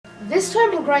This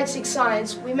time in grade 6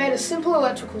 science, we made a simple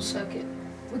electrical circuit.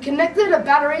 We connected a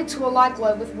battery to a light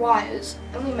globe with wires,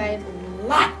 and we made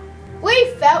light.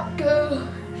 We felt good.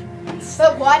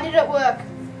 But why did it work?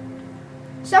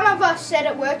 Some of us said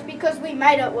it worked because we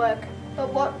made it work.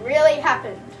 But what really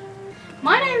happened?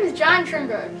 My name is John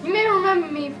Tringo. You may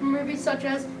remember me from movies such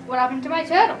as What Happened to My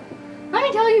Turtle? Let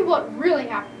me tell you what really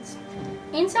happens.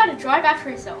 Inside a dry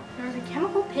battery cell, there is a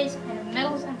chemical paste made of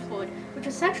metals and fluid, which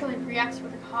essentially reacts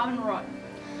with a carbon rod.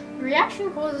 The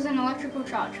reaction causes an electrical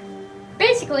charge.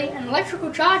 Basically, an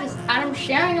electrical charge is atoms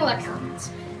sharing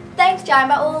electrons. Thanks, John,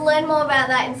 but we'll learn more about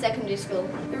that in secondary school.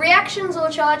 The reactions or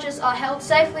charges are held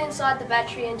safely inside the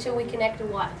battery until we connect a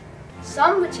wire.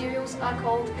 Some materials are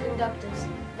called conductors.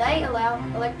 They allow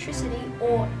electricity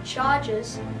or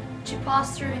charges to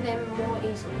pass through them more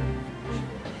easily.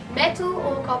 Metal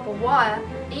or copper wire,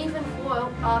 even foil,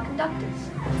 are conductors.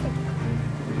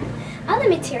 Other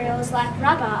materials like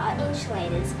rubber are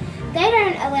insulators. They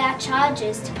don't allow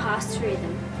charges to pass through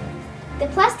them. The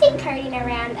plastic coating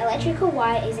around electrical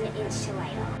wire is an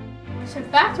insulator. So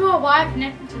back to our wire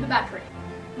connected to the battery.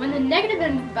 When the negative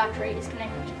end of the battery is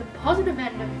connected to the positive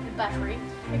end of the battery,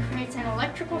 it creates an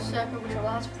electrical circuit which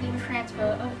allows for the transfer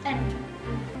of energy.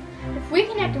 If we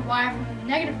connect a wire from the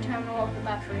negative terminal of the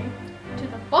battery to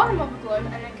the bottom of the globe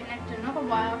and then connect another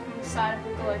wire from the side of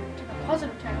the globe to the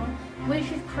positive terminal, we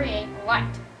should create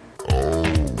light.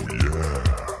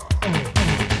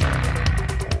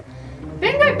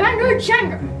 Bingo, bango,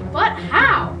 jango! But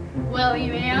how? Well,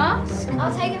 you may ask.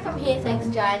 I'll take it from here, thanks,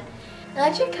 John.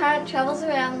 Electric current travels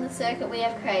around the circuit we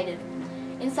have created.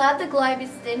 Inside the globe is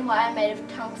thin wire made of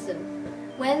tungsten.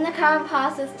 When the current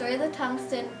passes through the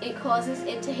tungsten, it causes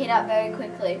it to heat up very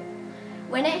quickly.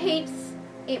 When it heats,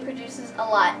 it produces a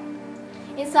light.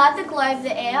 Inside the globe,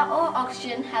 the air or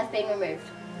oxygen has been removed.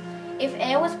 If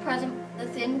air was present, the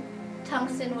thin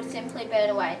tungsten would simply burn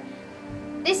away.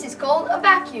 This is called a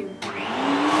vacuum.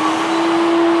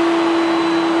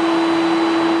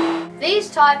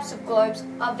 These types of globes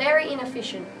are very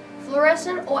inefficient.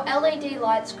 Fluorescent or LED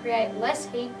lights create less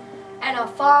heat and are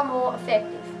far more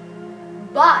effective.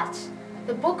 But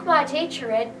the book my teacher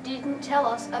read didn't tell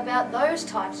us about those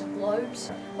types of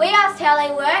globes. We asked how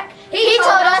they work. He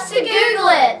told us to Google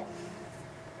it.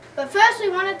 But first we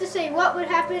wanted to see what would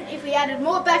happen if we added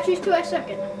more batteries to our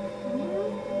circuit.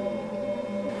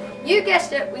 You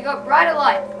guessed it, we got brighter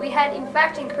light. We had in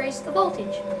fact increased the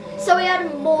voltage. So we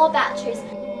added more batteries.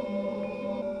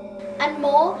 And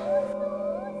more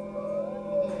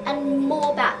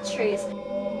batteries.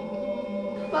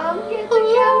 Mom, get the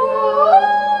camera!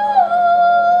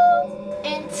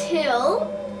 Until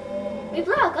we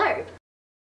blew our globe.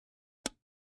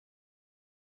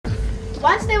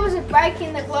 Once there was a break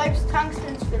in the globe's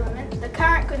tungsten filament, the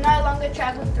current could no longer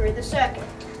travel through the circuit.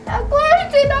 Our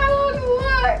globe did no longer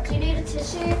work. Do you need a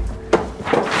tissue?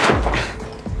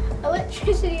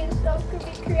 Electricity itself could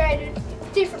be created in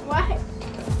a different way.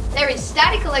 There is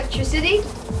static electricity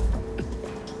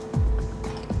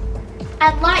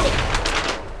And lightning.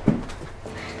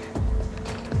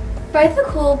 Both are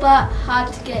cool but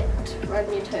hard to get right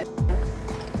on your toes.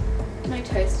 No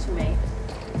toast for me.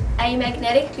 A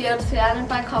magnetic field surrounded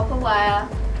by copper wire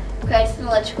creates an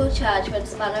electrical charge when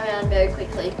spun around very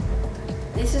quickly.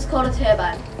 This is called a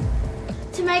turbine.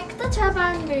 To make the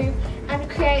turbine move and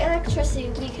create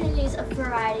electricity, we can use a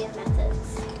variety of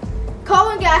methods. Coal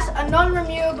and gas are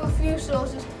non-renewable fuel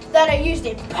sources that are used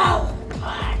in power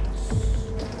plants.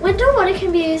 Wind or water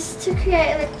can be used to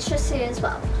create electricity as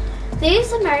well.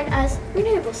 These are known as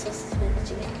renewable sources of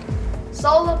energy.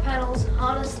 Solar panels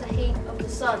harness the heat of the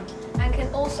sun and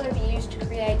can also be used to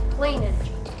create clean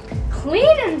energy.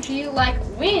 Clean energy like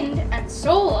wind and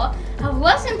solar have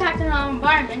less impact on our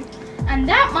environment, and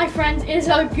that, my friends, is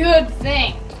a good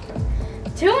thing.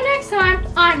 Till next time,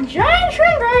 I'm Giant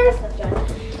Shrinkers.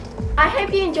 I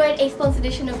hope you enjoyed Eastbourne's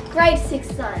edition of Grade 6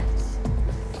 Science.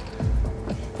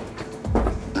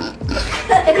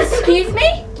 Excuse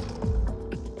me?